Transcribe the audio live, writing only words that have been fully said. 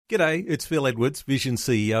G'day, it's Phil Edwards, Vision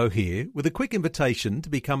CEO here, with a quick invitation to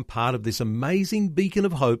become part of this amazing beacon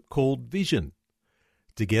of hope called Vision.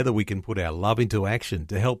 Together we can put our love into action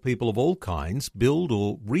to help people of all kinds build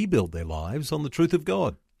or rebuild their lives on the truth of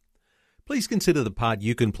God. Please consider the part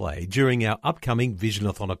you can play during our upcoming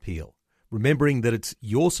Visionathon appeal, remembering that it's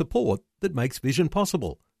your support that makes Vision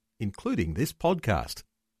possible, including this podcast.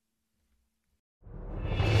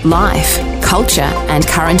 Life, culture and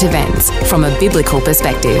current events from a biblical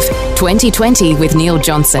perspective. 2020 with Neil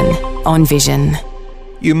Johnson on Vision.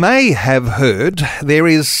 You may have heard there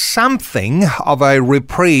is something of a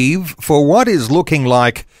reprieve for what is looking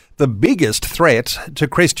like the biggest threat to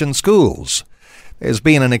Christian schools. There's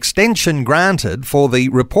been an extension granted for the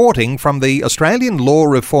reporting from the Australian Law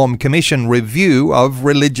Reform Commission review of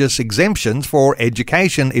religious exemptions for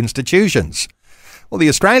education institutions. Well, the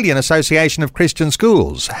Australian Association of Christian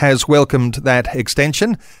Schools has welcomed that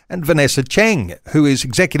extension, and Vanessa Cheng, who is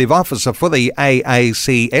Executive Officer for the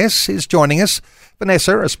AACS, is joining us.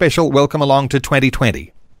 Vanessa, a special welcome along to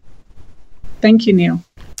 2020. Thank you, Neil.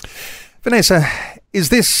 Vanessa, is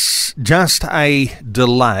this just a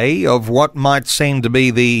delay of what might seem to be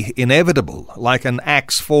the inevitable, like an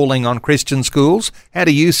axe falling on Christian schools? How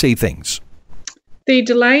do you see things? The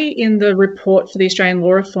delay in the report for the Australian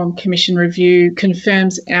Law Reform Commission review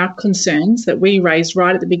confirms our concerns that we raised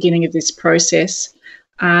right at the beginning of this process,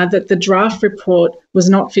 that the draft report was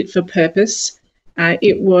not fit for purpose.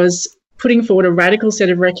 It was putting forward a radical set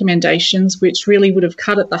of recommendations which really would have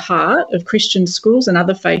cut at the heart of Christian schools and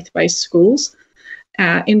other faith-based schools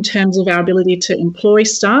in terms of our ability to employ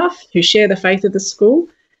staff who share the faith of the school.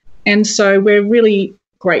 And so we're really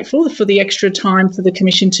grateful for the extra time for the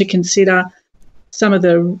Commission to consider some of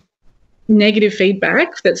the negative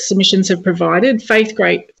feedback that submissions have provided. Faith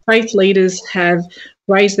leaders have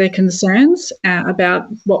raised their concerns about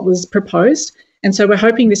what was proposed. And so we're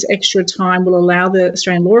hoping this extra time will allow the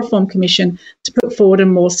Australian Law Reform Commission to put forward a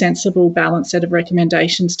more sensible, balanced set of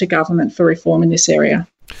recommendations to government for reform in this area.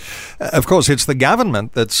 Of course, it's the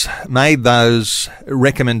government that's made those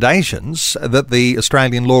recommendations that the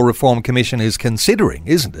Australian Law Reform Commission is considering,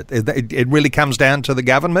 isn't it? It really comes down to the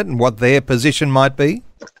government and what their position might be?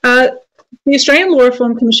 The Australian Law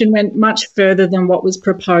Reform Commission went much further than what was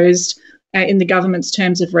proposed in the government's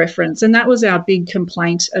terms of reference, and that was our big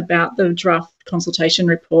complaint about the draft consultation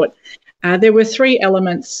report. There were three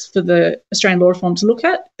elements for the Australian Law Reform to look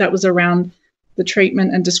at. That was around the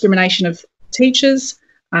treatment and discrimination of teachers,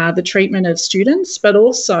 the treatment of students, but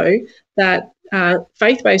also that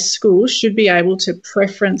faith-based schools should be able to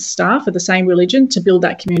preference staff of the same religion to build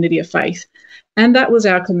that community of faith. And that was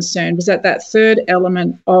our concern, was that that third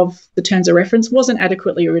element of the terms of reference wasn't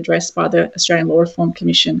adequately addressed by the Australian Law Reform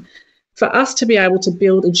Commission. For us to be able to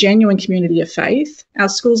build a genuine community of faith, our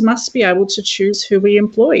schools must be able to choose who we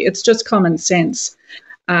employ. It's just common sense.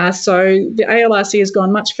 So the ALRC has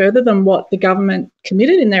gone much further than what the government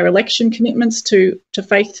committed in their election commitments to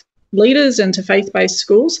faith leaders and to faith-based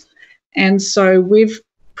schools. And so we've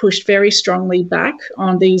pushed very strongly back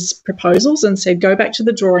on these proposals and said, go back to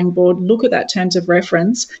the drawing board, look at that terms of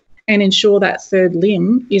reference and ensure that third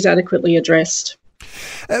limb is adequately addressed.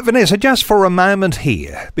 Vanessa, just for a moment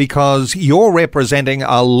here, because you're representing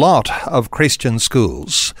a lot of Christian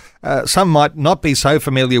schools. Some might not be so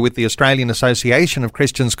familiar with the Australian Association of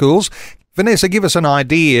Christian Schools. Vanessa, give us an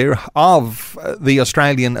idea of the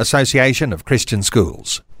Australian Association of Christian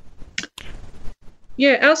Schools.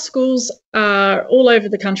 Yeah, our schools are all over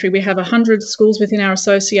the country. We have 100 schools within our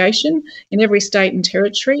association in every state and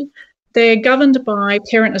territory. They're governed by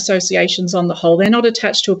parent associations on the whole. They're not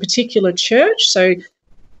attached to a particular church. So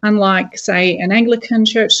unlike, say, an Anglican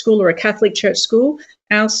church school or a Catholic church school,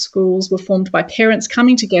 our schools were formed by parents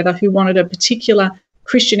coming together who wanted a particular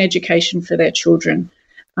Christian education for their children.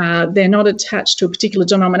 They're not attached to a particular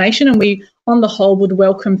denomination, and we, on the whole, would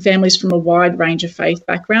welcome families from a wide range of faith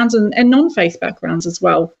backgrounds and non-faith backgrounds as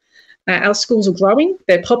well. Our schools are growing.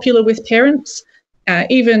 They're popular with parents.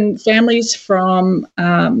 Even families from,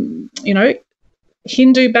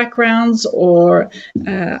 Hindu backgrounds or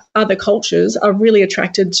other cultures are really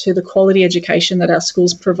attracted to the quality education that our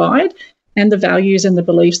schools provide and the values and the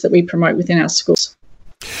beliefs that we promote within our schools.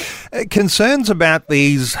 Concerns about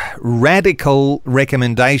these radical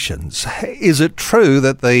recommendations. Is it true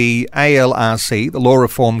that the ALRC, the Law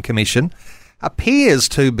Reform Commission, appears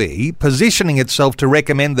to be positioning itself to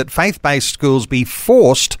recommend that faith-based schools be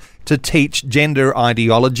forced to teach gender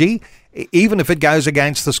ideology, even if it goes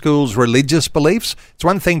against the school's religious beliefs? It's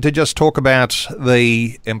one thing to just talk about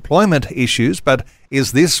the employment issues, but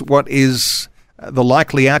is this what is the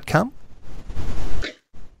likely outcome?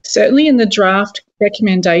 Certainly in the draft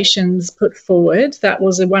recommendations put forward, that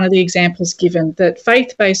was one of the examples given, that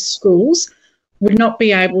faith-based schools would not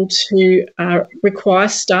be able to require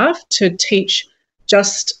staff to teach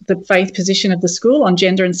just the faith position of the school on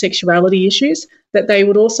gender and sexuality issues, that they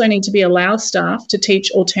would also need to be allowed staff to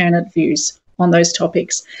teach alternate views on those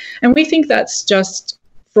topics. And we think that's just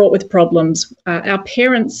fraught with problems. Our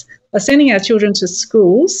parents are sending our children to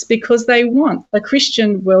schools because they want a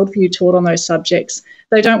Christian worldview taught on those subjects.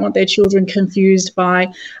 They don't want their children confused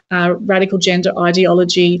by radical gender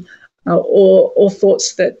ideology or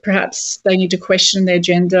thoughts that perhaps they need to question their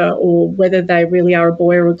gender or whether they really are a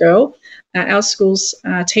boy or a girl. Our schools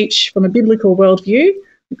teach from a biblical worldview.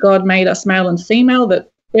 God made us male and female, that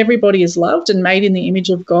everybody is loved and made in the image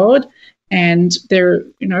of God, and there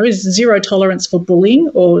is zero tolerance for bullying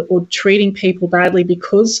or treating people badly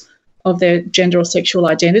because of their gender or sexual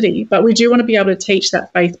identity. But we do want to be able to teach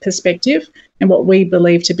that faith perspective and what we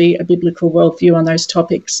believe to be a biblical worldview on those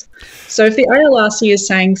topics. So if the AARC is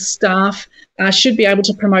saying staff should be able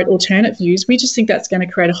to promote alternate views, we just think that's going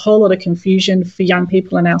to create a whole lot of confusion for young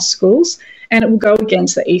people in our schools, and it will go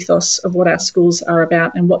against the ethos of what our schools are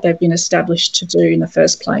about and what they've been established to do in the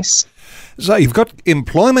first place. So you've got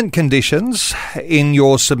employment conditions in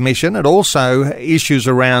your submission and also issues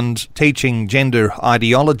around teaching gender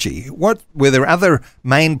ideology. What were there other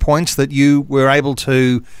main points that you were able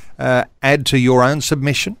to add to your own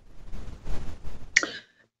submission?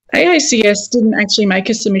 AACS didn't actually make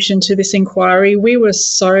a submission to this inquiry. We were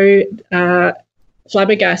so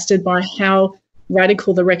flabbergasted by how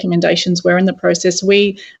radical the recommendations were in the process.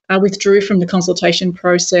 We withdrew from the consultation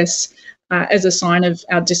process as a sign of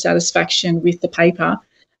our dissatisfaction with the paper.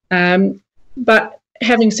 But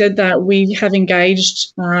having said that, we have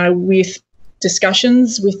engaged with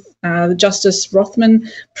discussions with Justice Rothman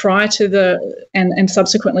prior to and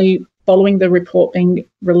subsequently following the report being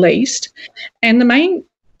released. And the main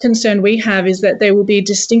concern we have is that there will be a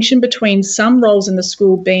distinction between some roles in the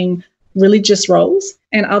school being religious roles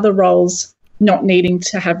and other roles not needing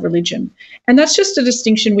to have religion. And that's just a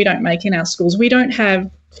distinction we don't make in our schools. We don't have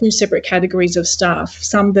two separate categories of staff,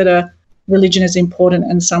 some that are religion is important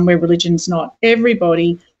and some where religion is not.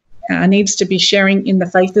 Everybody needs to be sharing in the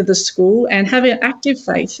faith of the school and have an active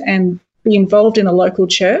faith and be involved in a local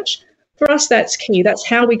church. For us, that's key. That's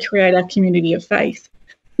how we create our community of faith.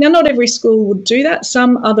 Now, not every school would do that.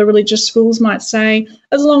 Some other religious schools might say,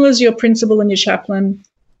 as long as your principal and your chaplain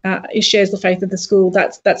shares the faith of the school,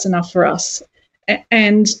 that's enough for us.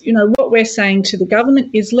 And, what we're saying to the government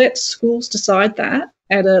is let schools decide that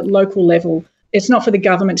at a local level. It's not for the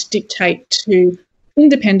government to dictate to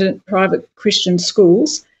independent private Christian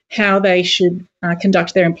schools how they should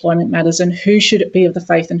conduct their employment matters and who should be of the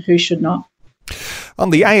faith and who should not. On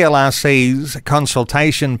the ALRC's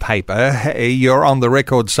consultation paper, you're on the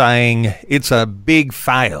record saying it's a big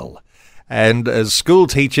fail. And as school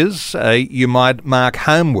teachers, you might mark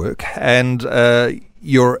homework and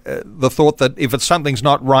the thought that if something's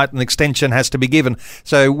not right, an extension has to be given.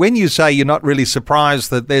 So when you say you're not really surprised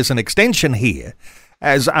that there's an extension here,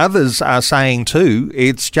 as others are saying too,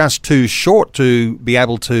 it's just too short to be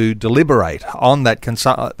able to deliberate on that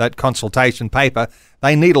consultation paper.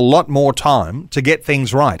 They need a lot more time to get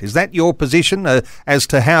things right. Is that your position as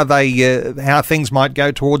to how things might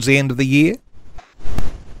go towards the end of the year?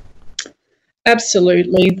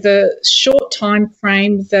 Absolutely. The short time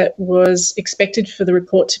frame that was expected for the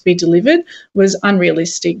report to be delivered was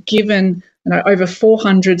unrealistic, given over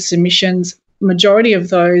 400 submissions. Majority of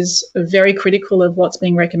those are very critical of what's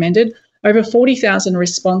being recommended. Over 40,000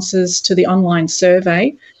 responses to the online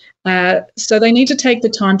survey. So they need to take the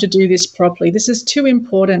time to do this properly. This is too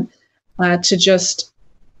important to just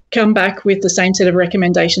come back with the same set of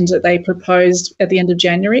recommendations that they proposed at the end of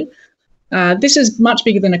January. This is much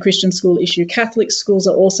bigger than a Christian school issue. Catholic schools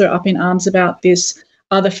are also up in arms about this.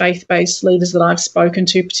 Other faith-based leaders that I've spoken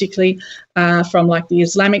to, particularly from like the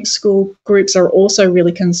Islamic school groups, are also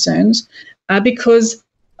really concerned because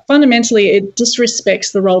fundamentally it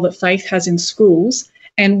disrespects the role that faith has in schools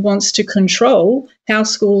and wants to control how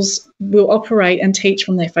schools will operate and teach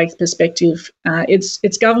from their faith perspective.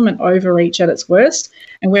 It's government overreach at its worst,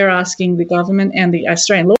 and we're asking the government and the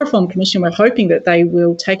Australian Law Reform Commission, we're hoping that they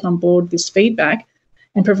will take on board this feedback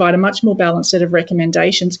and provide a much more balanced set of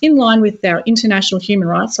recommendations in line with our international human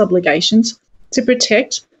rights obligations to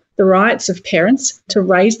protect the rights of parents to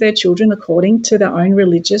raise their children according to their own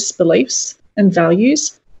religious beliefs and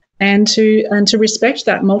values, and to respect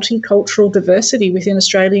that multicultural diversity within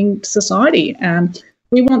Australian society.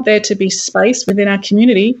 We want there to be space within our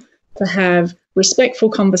community to have respectful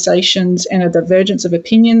conversations and a divergence of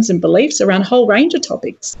opinions and beliefs around a whole range of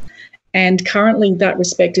topics. And currently that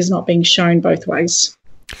respect is not being shown both ways.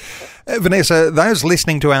 Vanessa, those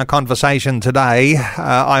listening to our conversation today,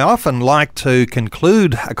 I often like to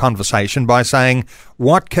conclude a conversation by saying,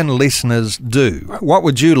 what can listeners do? What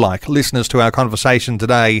would you like listeners to our conversation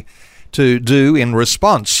today to do in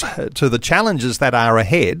response to the challenges that are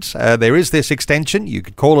ahead? There is this extension. You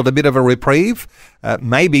could call it a bit of a reprieve.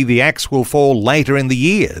 Maybe the axe will fall later in the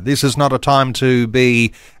year. This is not a time to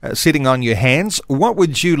be sitting on your hands. What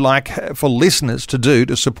would you like for listeners to do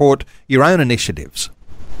to support your own initiatives?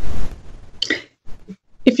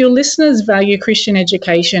 If your listeners value Christian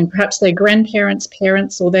education, perhaps their grandparents,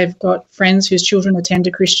 parents, or they've got friends whose children attend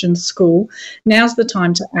a Christian school, now's the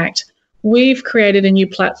time to act. We've created a new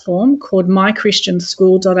platform called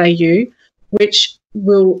mychristianschool.au, which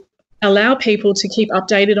will allow people to keep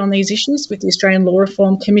updated on these issues with the Australian Law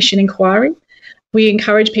Reform Commission inquiry. We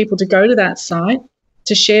encourage people to go to that site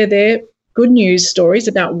to share their good news stories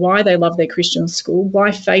about why they love their Christian school,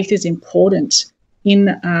 why faith is important in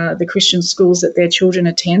the Christian schools that their children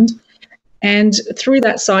attend. And through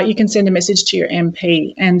that site, you can send a message to your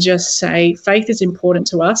MP and just say, faith is important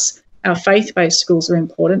to us. Our faith-based schools are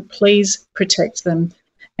important. Please protect them.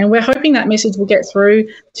 And we're hoping that message will get through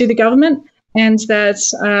to the government and that,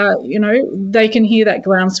 they can hear that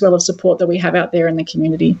groundswell of support that we have out there in the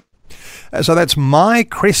community. So that's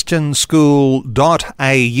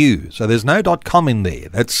mychristianschool.au. So there's no .com in there.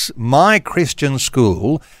 That's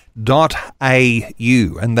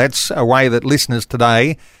mychristianschool.au. And that's a way that listeners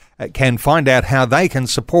today can find out how they can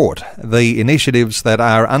support the initiatives that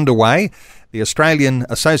are underway. The Australian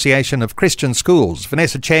Association of Christian Schools.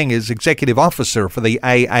 Vanessa Cheng is Executive Officer for the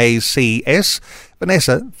AACS.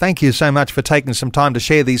 Vanessa, thank you so much for taking some time to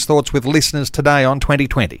share these thoughts with listeners today on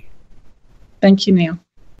 2020. Thank you, Neil.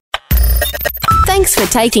 Thanks for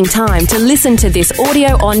taking time to listen to this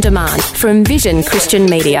audio on demand from Vision Christian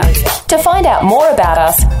Media. To find out more about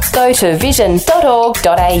us, go to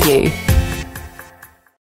vision.org.au.